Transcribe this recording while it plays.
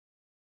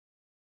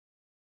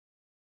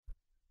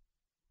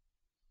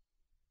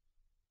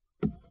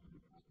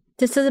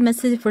This is a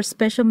message for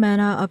special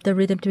manna of the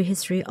Redemptive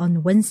history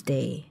on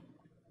Wednesday.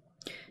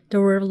 The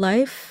word of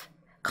life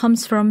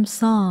comes from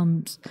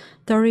Psalms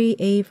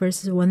 38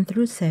 verses 1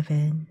 through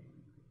 7.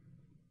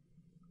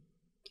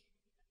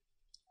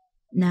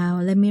 Now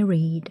let me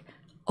read.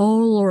 O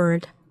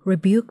Lord,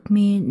 rebuke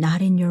me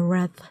not in your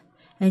wrath,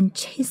 and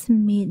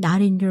chasten me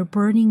not in your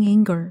burning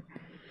anger.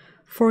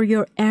 For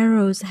your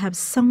arrows have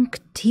sunk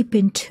deep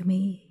into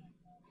me,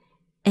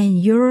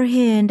 and your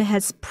hand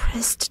has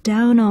pressed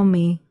down on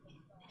me.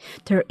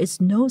 There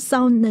is no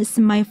soundness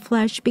in my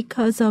flesh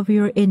because of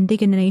your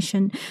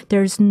indignation.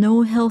 There is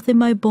no health in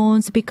my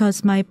bones because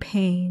of my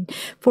pain.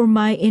 For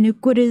my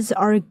iniquities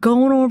are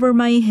gone over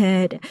my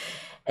head.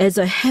 As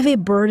a heavy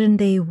burden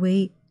they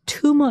weigh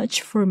too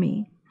much for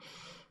me.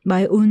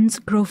 My wounds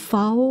grow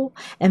foul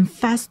and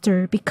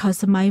faster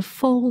because of my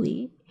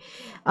folly.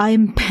 I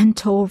am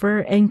bent over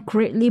and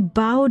greatly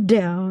bowed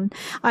down.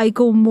 I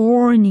go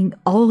mourning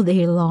all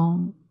day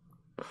long.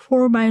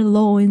 For my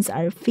loins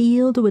are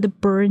filled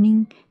with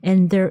burning,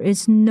 and there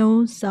is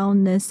no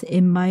soundness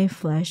in my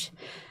flesh.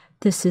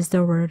 This is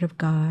the word of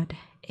God.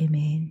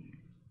 Amen.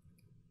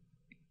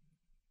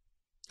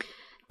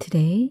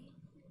 Today,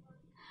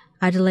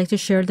 I'd like to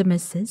share the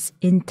message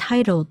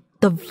entitled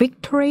The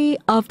Victory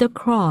of the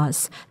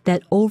Cross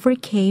That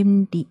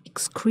Overcame the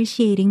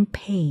Excruciating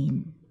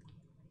Pain.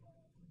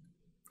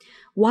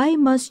 Why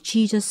must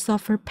Jesus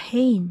suffer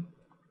pain?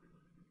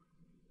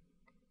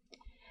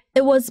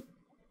 It was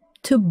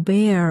to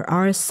bear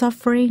our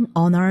suffering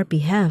on our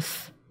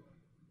behalf.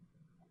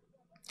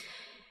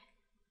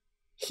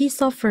 He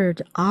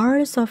suffered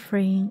our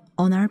suffering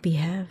on our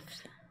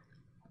behalf.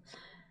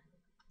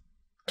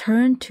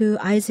 Turn to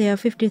Isaiah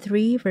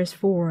 53 verse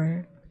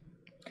 4.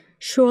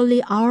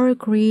 Surely our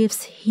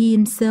griefs he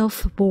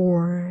himself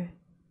bore,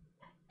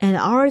 and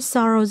our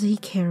sorrows he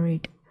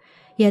carried.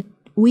 Yet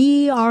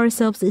we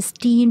ourselves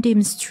esteemed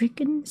him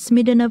stricken,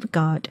 smitten of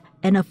God,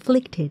 and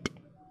afflicted.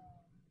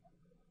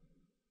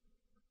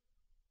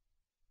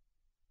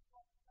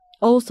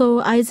 Also,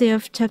 Isaiah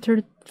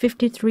chapter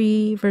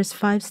 53 verse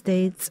 5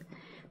 states,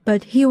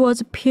 But he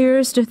was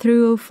pierced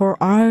through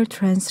for our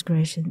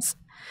transgressions.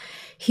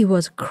 He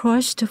was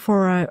crushed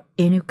for our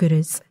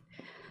iniquities.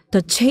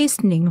 The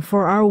chastening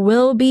for our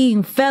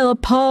well-being fell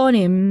upon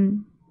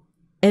him,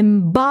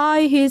 and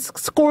by his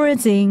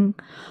scourging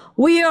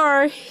we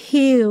are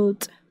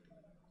healed.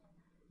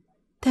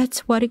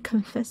 That's what it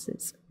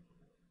confesses.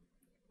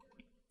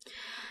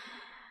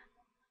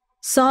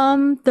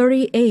 Psalm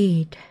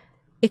 38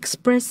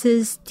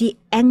 expresses the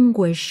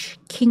anguish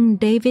King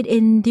David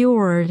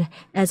endured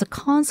as a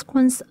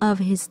consequence of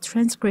his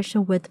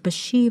transgression with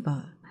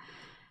Bathsheba.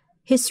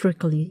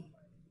 Historically,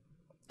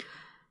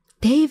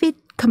 David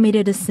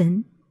committed a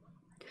sin,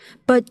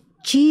 but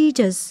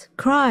Jesus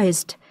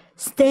Christ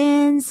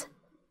stands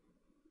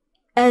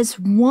as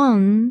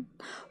one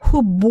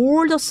who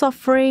bore the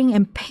suffering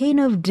and pain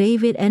of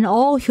David and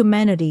all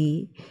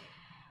humanity.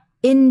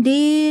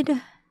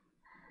 Indeed,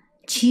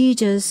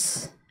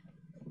 Jesus,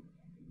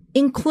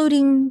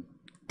 including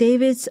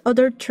David's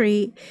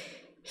adultery,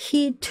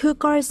 he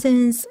took our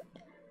sins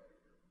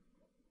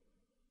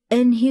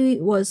and he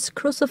was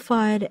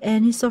crucified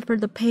and he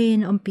suffered the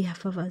pain on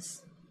behalf of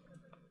us.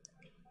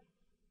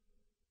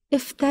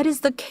 If that is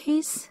the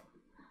case,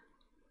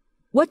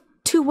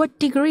 to what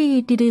degree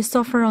did he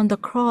suffer on the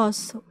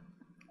cross?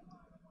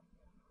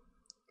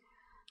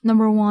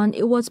 Number one,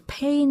 it was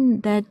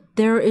pain that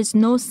there is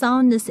no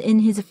soundness in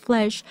his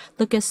flesh.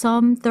 Look at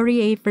Psalm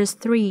 38 verse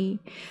 3.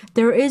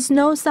 There is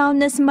no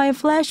soundness in my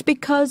flesh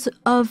because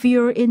of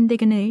your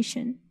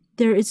indignation.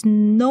 There is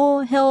no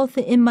health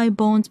in my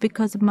bones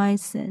because of my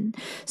sin.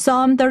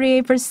 Psalm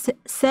 38 verse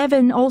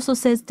 7 also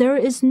says, there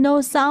is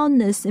no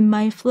soundness in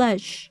my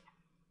flesh.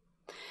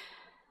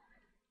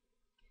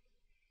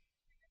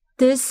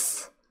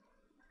 This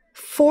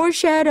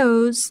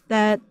foreshadows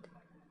that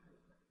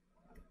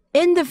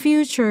in the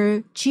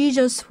future,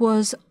 Jesus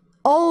was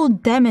all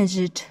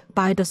damaged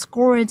by the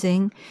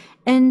scourging,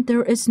 and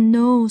there is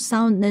no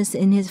soundness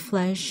in his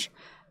flesh.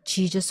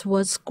 Jesus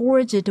was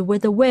scourged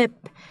with a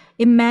whip.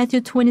 In Matthew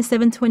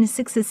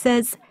 27:26, it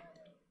says,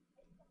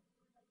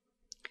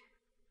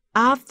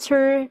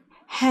 after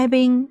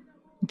having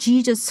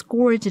Jesus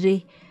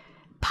scourged,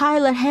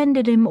 Pilate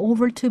handed him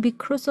over to be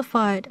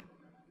crucified.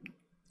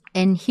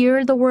 And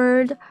here the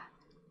word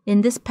in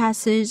this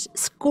passage,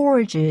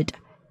 scourged,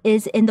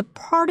 is in the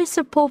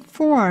participle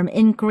form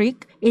in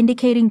Greek,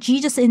 indicating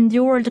Jesus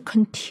endured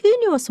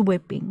continuous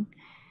whipping.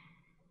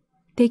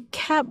 They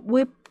kept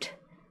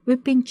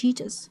whipping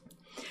Jesus.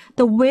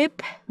 The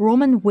whip,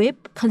 Roman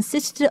whip,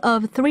 consisted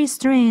of 3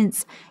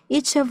 strands,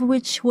 each of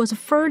which was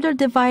further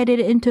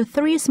divided into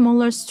 3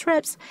 smaller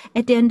straps.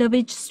 At the end of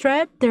each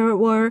strap, there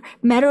were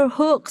metal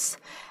hooks.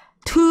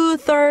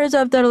 2/3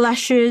 of the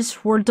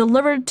lashes were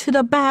delivered to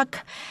the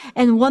back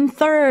and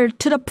 1/3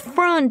 to the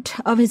front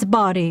of his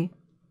body.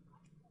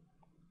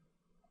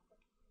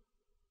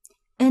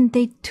 And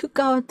they took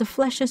out the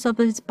fleshes of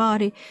his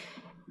body.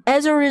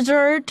 As a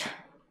result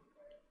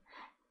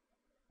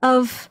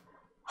of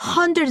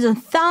hundreds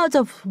and thousands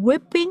of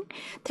whipping,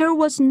 there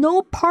was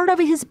no part of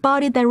his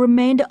body that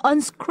remained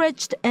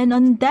unscratched and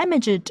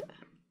undamaged.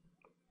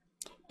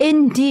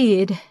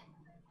 Indeed,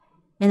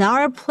 in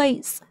our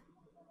place,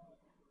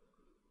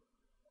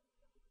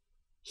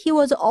 he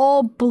was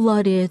all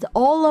bloodied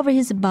all over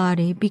his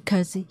body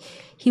because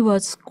he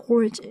was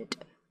scourged.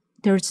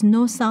 There's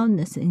no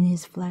soundness in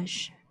his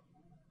flesh.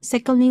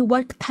 Secondly,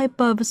 what type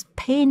of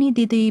pain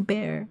did he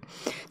bear?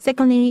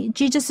 Secondly,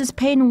 Jesus'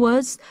 pain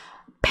was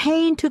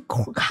pain to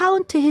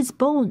count his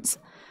bones.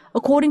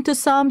 According to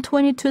Psalm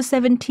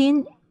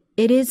 22:17,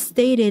 it is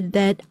stated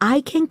that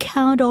I can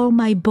count all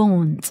my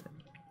bones.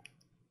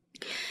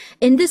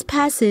 In this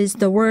passage,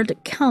 the word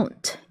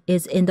count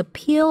is in the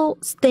pil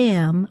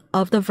stem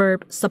of the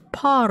verb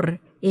sapar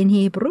in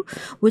Hebrew,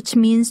 which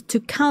means to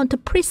count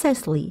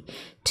precisely,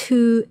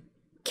 to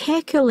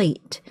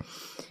calculate.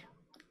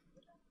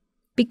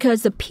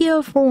 Because the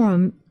pil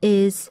form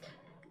is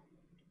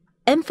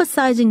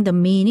emphasizing the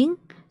meaning,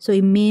 so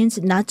it means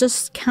not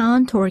just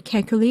count or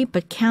calculate,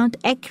 but count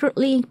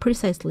accurately and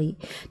precisely.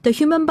 The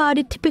human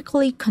body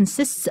typically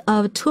consists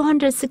of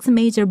 206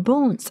 major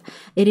bones.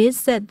 It is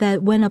said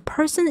that when a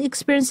person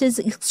experiences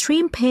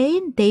extreme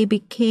pain, they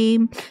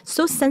became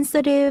so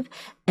sensitive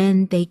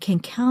and they can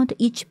count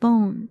each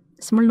bone.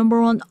 Small number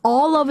one,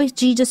 all of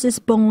Jesus'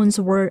 bones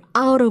were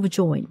out of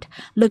joint.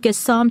 Look at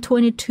Psalm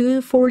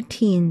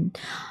 22:14.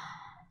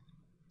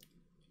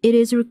 It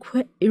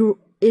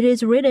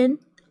is written,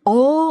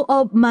 all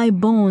of my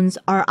bones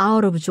are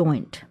out of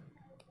joint.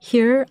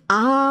 Here,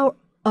 out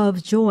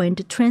of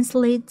joint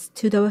translates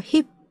to the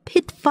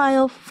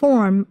Hitfile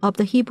form of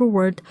the Hebrew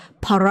word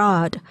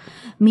parad,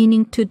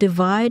 meaning to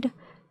divide,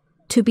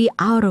 to be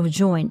out of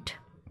joint.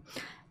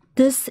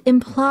 This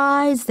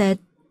implies that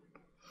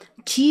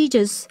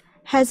Jesus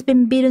has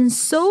been beaten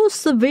so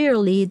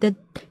severely that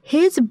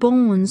his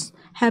bones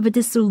have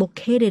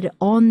dislocated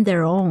on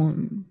their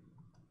own.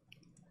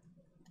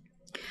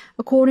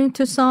 According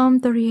to Psalm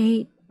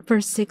 38,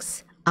 verse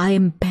 6, I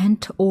am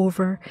bent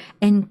over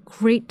and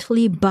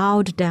greatly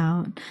bowed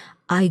down.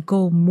 I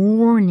go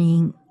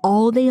mourning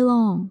all day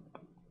long.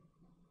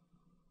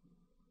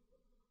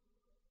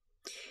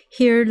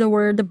 Here the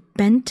word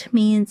bent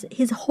means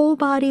his whole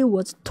body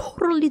was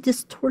totally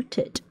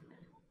distorted.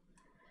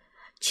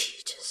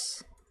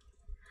 Jesus,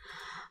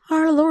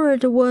 our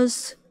Lord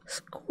was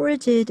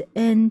scourged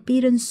and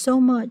beaten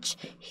so much.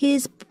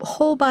 His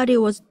whole body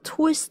was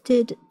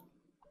twisted.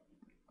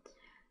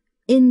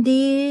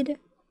 Indeed,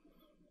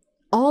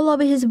 all of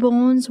his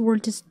bones were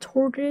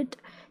distorted,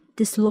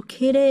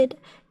 dislocated,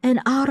 and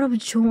out of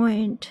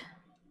joint.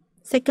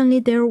 Secondly,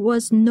 there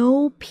was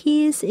no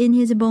peace in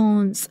his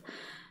bones.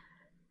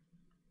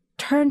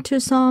 Turn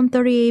to Psalm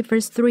 38,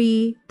 verse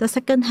 3. The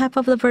second half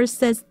of the verse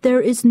says,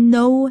 there is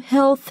no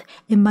health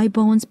in my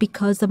bones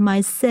because of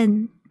my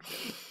sin.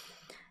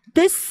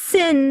 This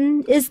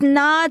sin is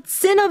not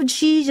sin of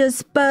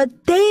Jesus,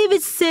 but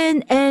David's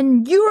sin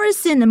and your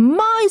sin and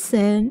my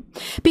sin.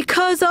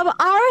 Because of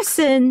our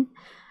sin,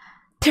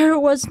 there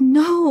was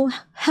no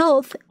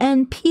health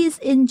and peace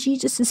in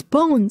Jesus'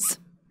 bones.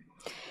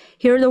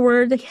 Here the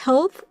word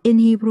health in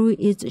Hebrew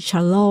is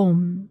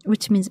shalom,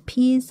 which means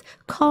peace,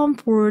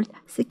 comfort,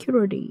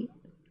 security.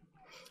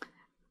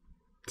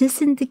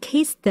 This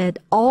indicates that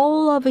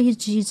all of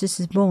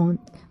Jesus' bones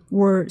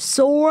were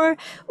sore,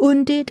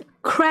 wounded,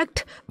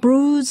 cracked,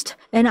 bruised,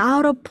 and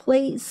out of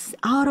place,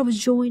 out of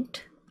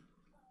joint.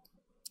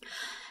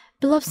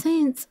 Beloved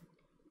saints,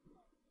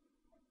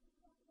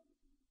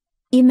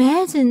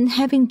 imagine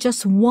having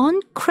just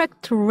one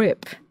cracked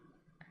rib.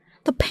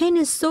 The pain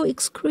is so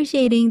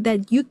excruciating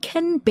that you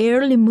can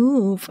barely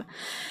move.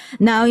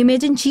 Now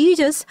imagine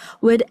Jesus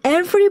with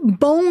every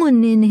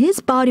bone in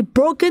his body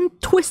broken,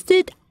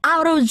 twisted,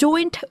 out of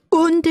joint,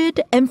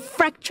 wounded, and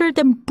fractured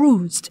and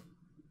bruised.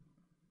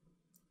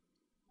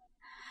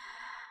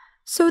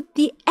 So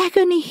the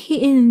agony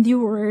he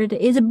endured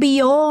is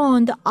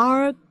beyond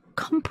our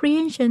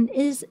comprehension,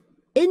 is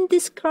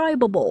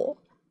indescribable.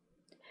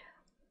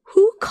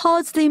 Who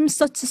caused him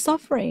such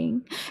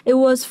suffering? It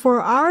was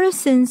for our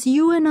sins,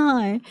 you and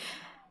I,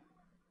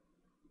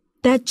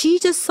 that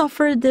Jesus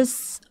suffered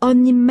this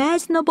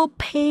unimaginable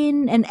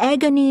pain and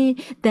agony,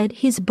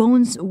 that his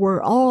bones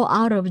were all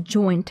out of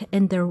joint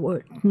and there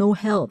were no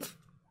health.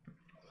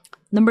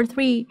 Number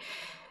 3,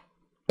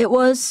 it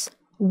was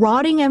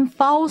rotting and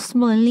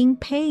foul-smelling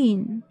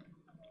pain.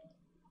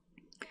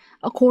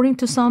 According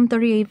to Psalm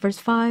 38, verse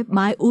 5,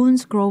 my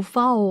wounds grow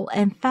foul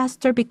and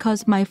faster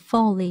because my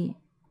folly.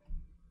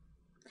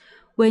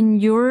 When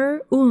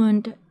your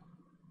wound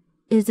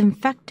is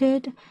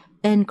infected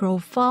and grow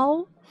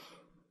foul,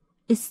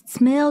 it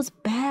smells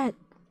bad.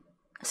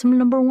 Symbol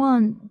number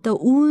 1, the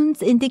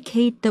wounds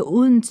indicate the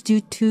wounds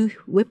due to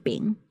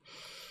whipping.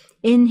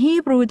 In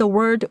Hebrew, the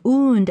word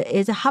wound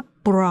is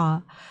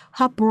hapra.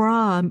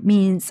 Hapra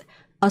means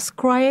a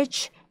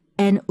scratch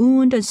and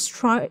wound and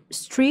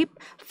strip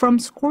from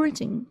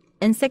scourging.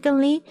 And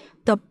secondly,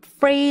 the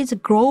phrase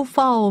grow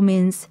foul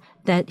means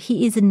that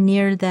he is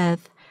near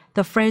death.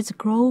 The phrase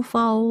grow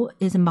foul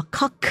is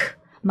makak.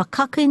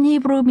 Makak in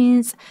Hebrew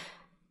means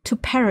to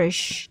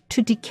perish,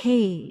 to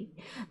decay.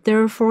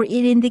 Therefore, it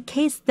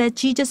indicates that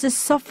Jesus'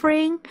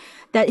 suffering,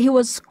 that he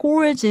was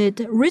scourged,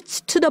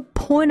 reached to the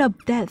point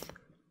of death.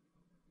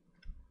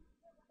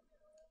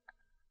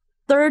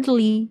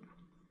 Thirdly,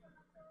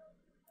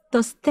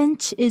 the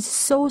stench is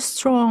so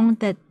strong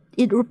that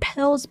it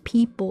repels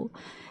people.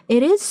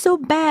 It is so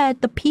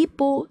bad the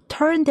people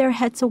turn their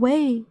heads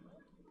away.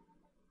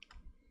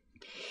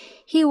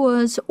 He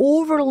was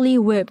overly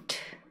whipped.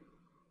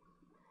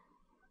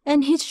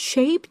 And his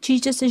shape,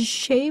 Jesus'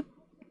 shape,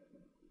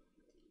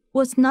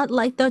 was not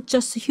like that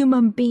just a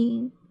human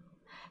being.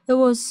 It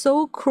was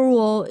so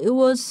cruel. It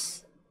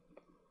was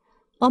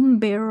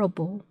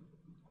unbearable.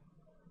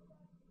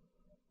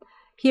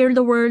 Here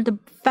the word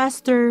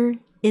faster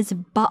is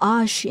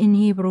ba'ash in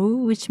Hebrew,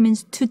 which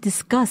means to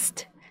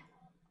disgust.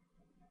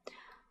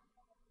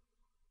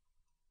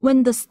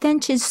 When the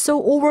stench is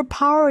so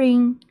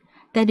overpowering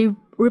that it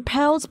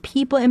repels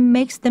people and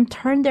makes them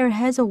turn their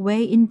heads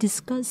away in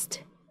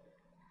disgust.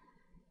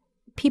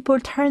 People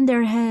turn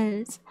their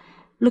heads.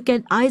 Look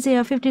at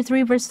Isaiah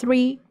 53 verse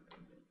 3.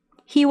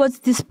 He was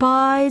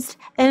despised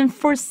and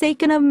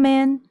forsaken of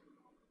men,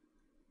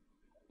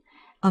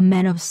 a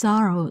man of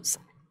sorrows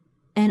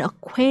and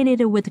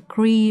acquainted with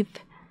grief,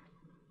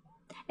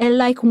 and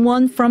like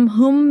one from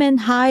whom men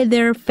hide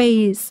their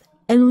face.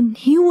 And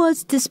he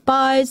was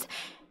despised,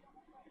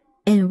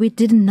 and we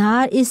did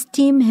not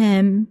esteem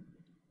him.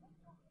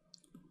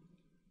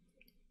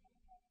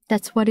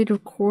 That's what it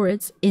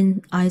records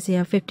in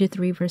Isaiah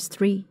 53 verse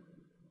 3.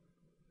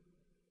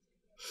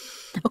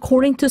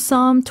 According to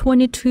Psalm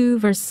 22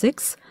 verse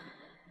 6,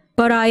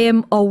 but I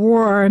am a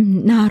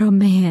worm, not a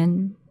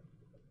man.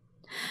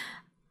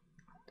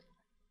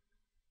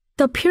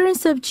 The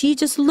appearance of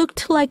Jesus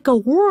looked like a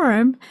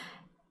worm.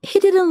 He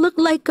didn't look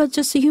like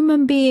just a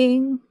human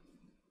being.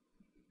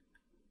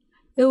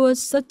 It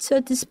was such a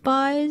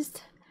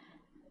despised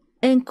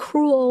and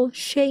cruel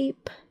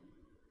shape.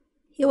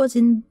 He was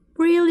in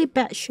really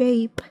bad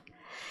shape.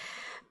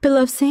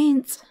 Beloved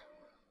saints,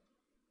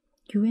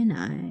 you and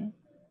I,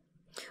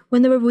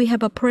 whenever we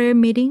have a prayer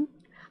meeting,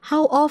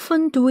 how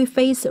often do we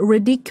face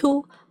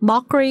ridicule,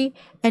 mockery,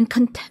 and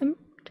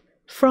contempt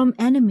from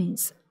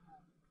enemies?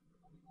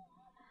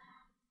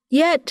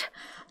 Yet,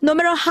 no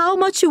matter how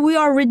much we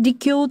are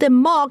ridiculed and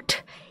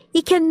mocked,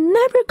 it can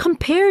never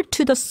compare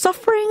to the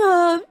suffering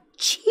of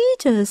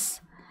Jesus,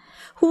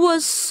 who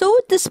was so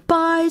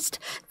despised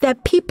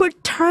that people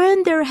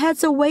turned their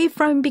heads away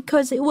from him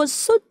because it was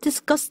so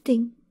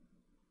disgusting.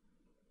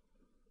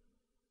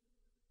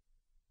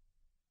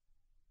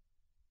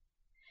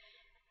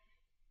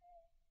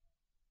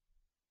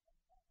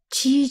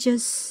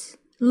 Jesus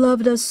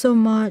loved us so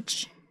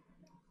much.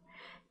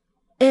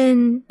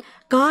 And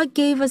God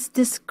gave us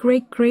this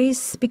great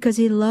grace because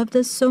he loved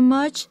us so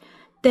much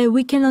that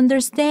we can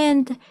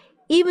understand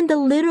even the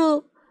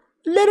little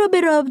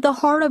bit of the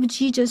heart of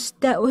Jesus,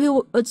 that he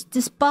was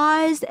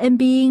despised and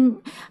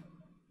being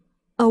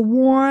a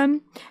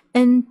worm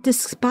and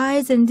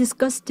despised and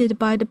disgusted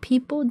by the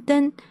people.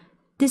 Then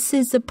this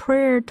is a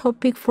prayer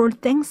topic for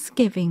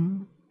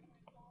Thanksgiving.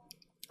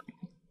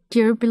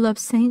 Dear beloved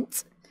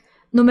saints,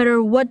 no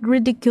matter what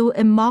ridicule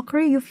and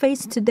mockery you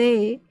face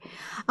today,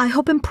 I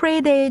hope and pray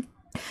that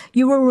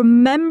you will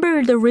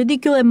remember the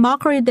ridicule and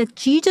mockery that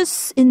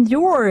Jesus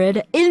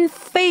endured in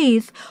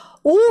faith,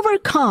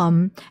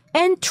 overcome,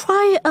 and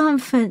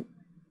triumphant,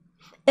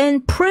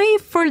 and pray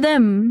for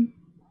them.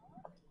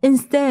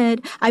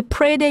 Instead, I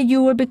pray that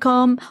you will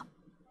become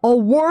a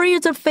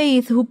warriors of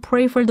faith who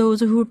pray for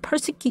those who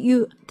persecute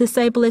you,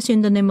 disciples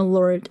in the name of the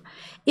Lord.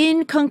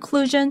 In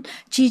conclusion,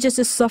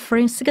 Jesus'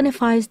 suffering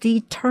signifies the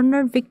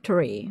eternal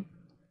victory.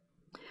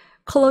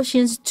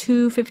 Colossians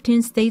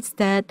 2:15 states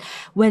that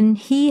when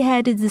he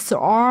had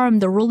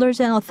disarmed the rulers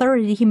and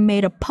authority, he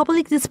made a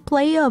public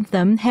display of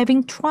them,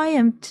 having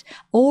triumphed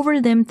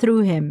over them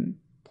through him.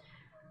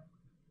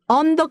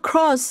 On the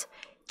cross,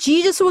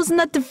 Jesus was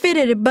not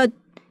defeated, but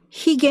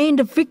he gained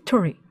a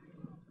victory.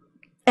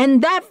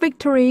 And that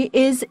victory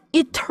is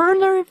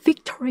eternal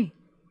victory.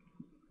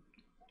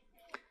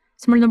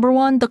 Summary number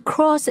 1, the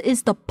cross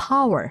is the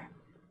power.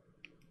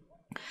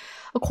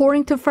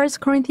 According to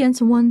 1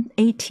 Corinthians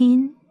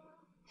 1:18,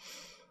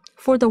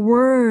 for the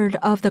word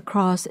of the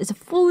cross is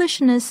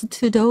foolishness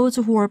to those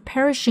who are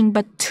perishing,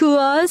 but to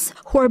us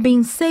who are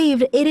being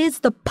saved, it is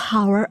the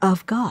power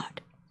of God.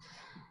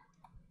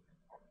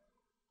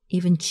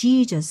 Even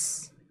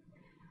Jesus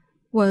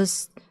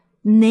was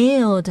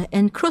nailed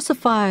and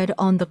crucified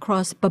on the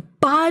cross, but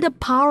by the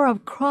power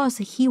of cross,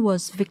 he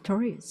was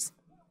victorious.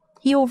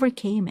 He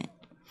overcame it.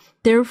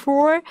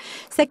 Therefore,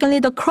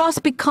 secondly, the cross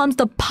becomes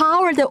the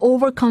power that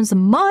overcomes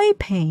my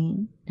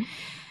pain.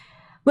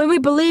 When we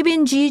believe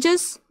in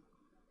Jesus,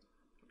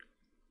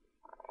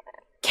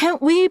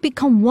 can't we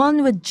become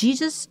one with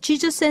Jesus?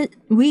 Jesus and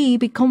we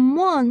become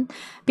one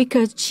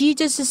because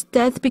Jesus'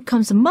 death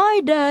becomes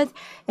my death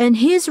and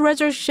his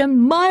resurrection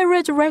my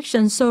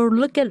resurrection. So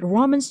look at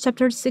Romans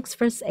chapter 6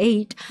 verse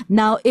 8.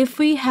 Now if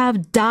we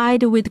have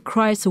died with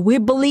Christ, we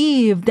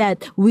believe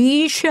that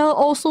we shall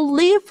also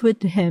live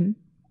with him.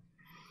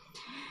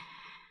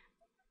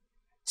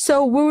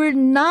 So we will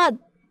not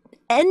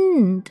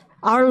end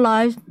our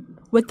life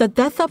with the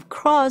death of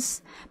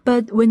cross,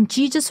 but when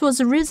Jesus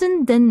was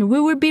risen, then we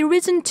will be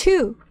risen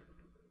too.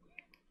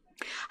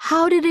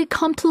 How did he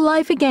come to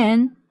life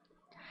again?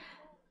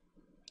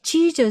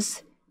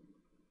 Jesus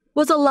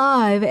was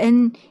alive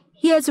and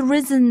he has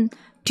risen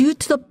due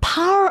to the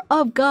power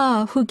of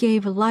God who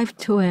gave life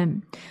to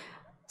him.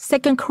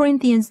 2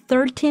 Corinthians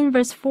 13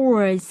 verse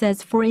 4, it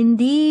says, "For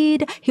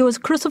indeed he was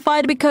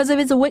crucified because of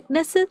his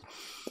weaknesses,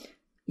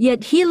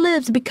 yet he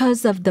lives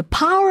because of the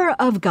power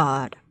of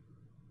God."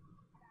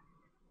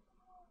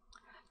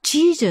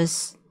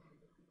 Jesus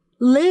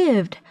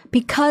lived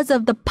because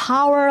of the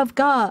power of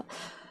God.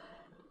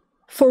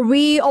 For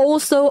we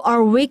also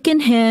are weak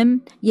in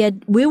him, yet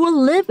we will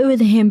live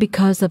with him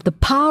because of the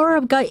power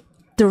of God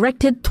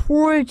directed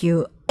toward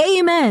you.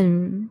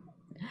 Amen.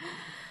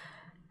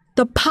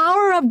 The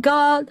power of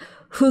God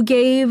who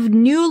gave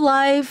new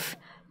life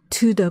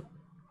to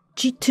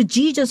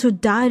Jesus who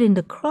died in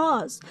the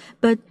cross.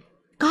 But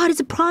God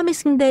is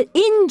promising that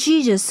in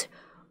Jesus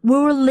we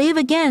will live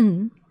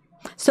again.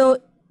 So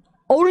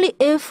only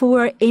if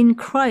we're in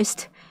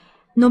Christ,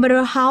 no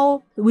matter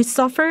how we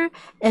suffer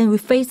and we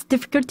face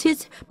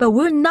difficulties, but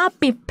we'll not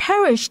be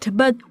perished,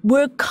 but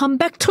we'll come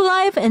back to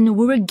life and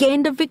we will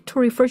gain the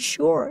victory for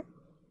sure.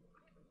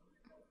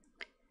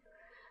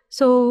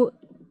 So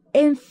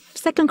in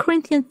 2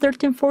 Corinthians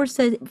 13:4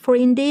 says, "For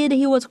indeed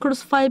he was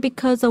crucified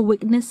because of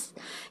weakness,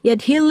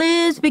 yet he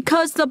lives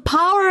because the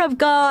power of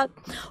God.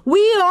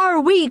 We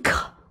are weak.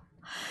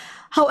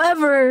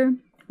 However,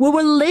 we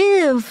will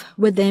live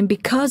with them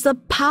because the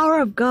power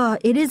of God.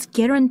 It is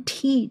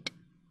guaranteed."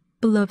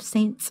 Beloved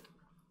saints,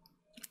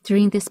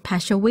 during this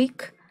Passion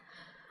Week,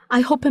 I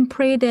hope and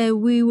pray that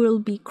we will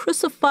be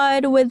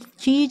crucified with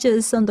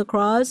Jesus on the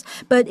cross,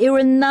 but it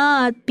will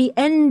not be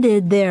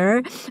ended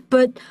there,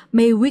 but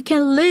may we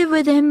can live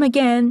with him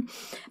again.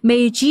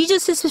 May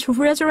Jesus'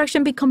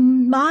 resurrection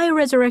become my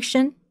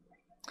resurrection,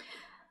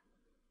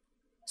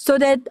 so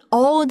that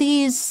all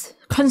these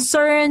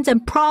concerns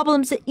and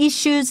problems,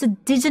 issues,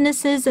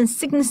 dizzinesses and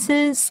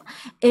sicknesses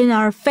in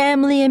our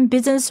family and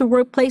business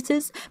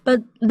workplaces,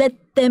 but let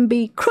them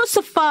be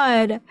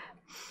crucified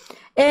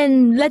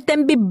and let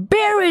them be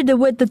buried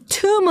with the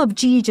tomb of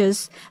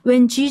Jesus.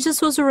 When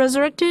Jesus was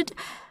resurrected,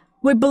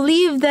 we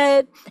believe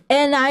that,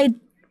 and I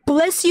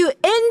bless you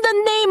in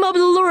the name of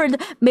the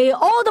Lord. May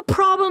all the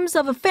problems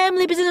of a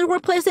family, business,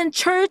 workplace, and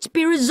church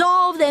be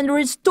resolved and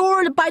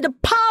restored by the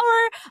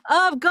power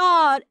of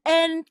God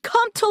and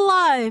come to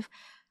life.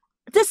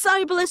 This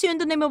I bless you in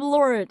the name of the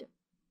Lord.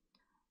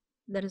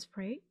 Let us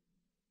pray.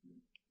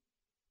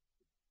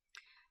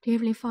 Dear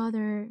Heavenly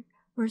Father,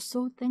 we're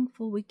so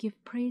thankful. We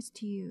give praise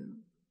to you.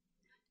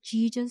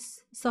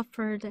 Jesus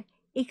suffered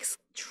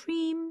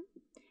extreme,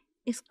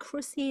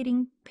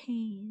 excruciating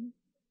pain.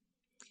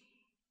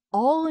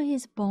 All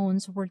his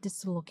bones were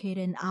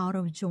dislocated and out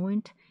of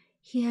joint.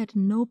 He had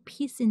no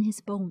peace in his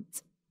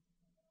bones.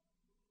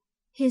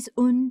 His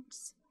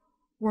wounds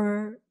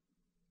were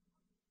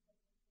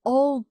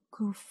all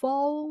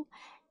foul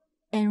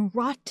and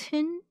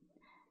rotten,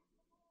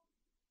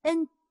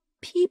 and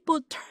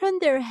people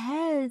turned their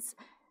heads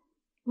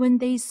when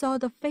they saw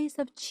the face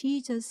of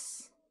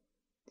Jesus.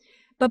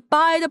 But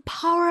by the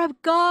power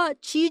of God,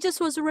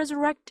 Jesus was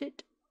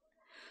resurrected.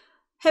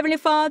 Heavenly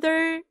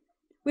Father,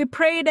 we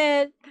pray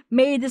that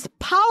may this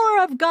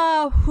power of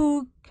God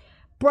who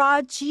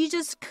brought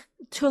Jesus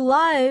to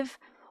life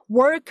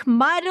work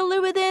mightily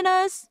within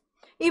us.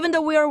 Even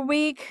though we are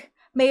weak,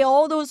 may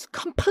all those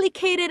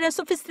complicated and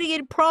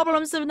sophisticated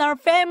problems in our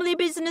family,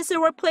 business,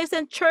 workplace,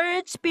 and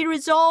church be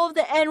resolved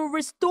and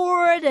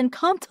restored and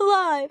come to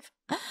life.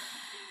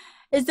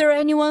 Is there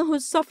anyone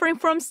who's suffering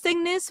from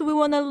sickness? We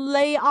want to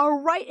lay our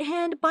right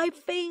hand by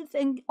faith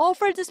and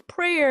offer this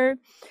prayer.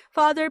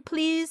 Father,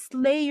 please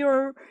lay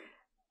your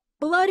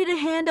bloodied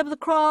hand of the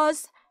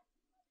cross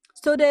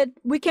so that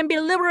we can be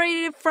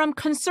liberated from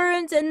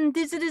concerns and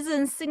diseases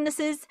and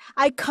sicknesses.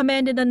 I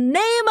command in the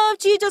name of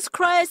Jesus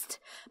Christ,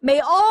 may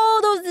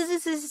all those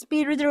diseases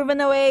be driven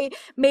away.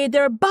 May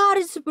their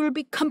bodies will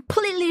be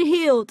completely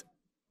healed.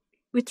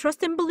 We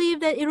trust and believe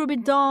that it will be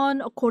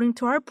done according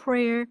to our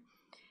prayer.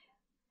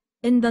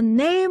 In the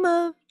name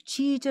of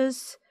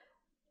Jesus,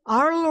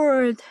 our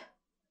Lord,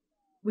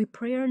 we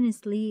pray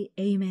earnestly.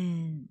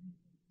 Amen.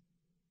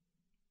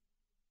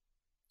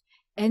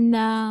 And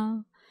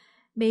now,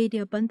 may the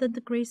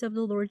abundant grace of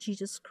the Lord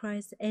Jesus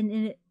Christ and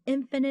in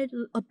infinite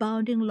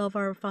abounding love of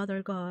our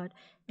Father God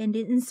and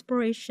the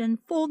inspiration,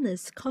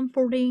 fullness,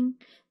 comforting,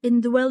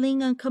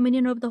 indwelling, and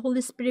communion of the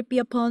Holy Spirit be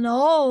upon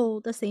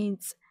all the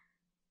saints.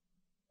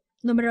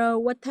 No matter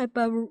what type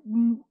of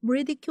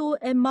ridicule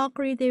and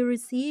mockery they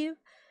receive,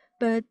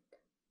 but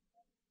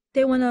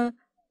they want to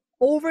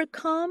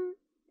overcome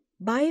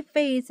by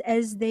faith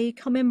as they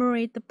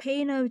commemorate the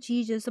pain of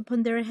Jesus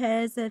upon their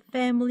heads at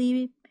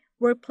family,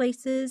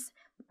 workplaces,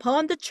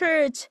 upon the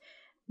church,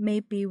 may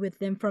be with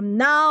them from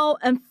now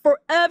and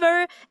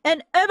forever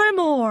and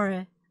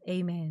evermore.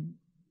 Amen.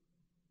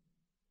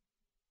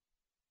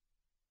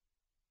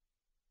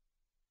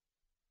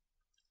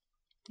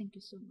 Thank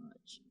you so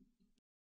much.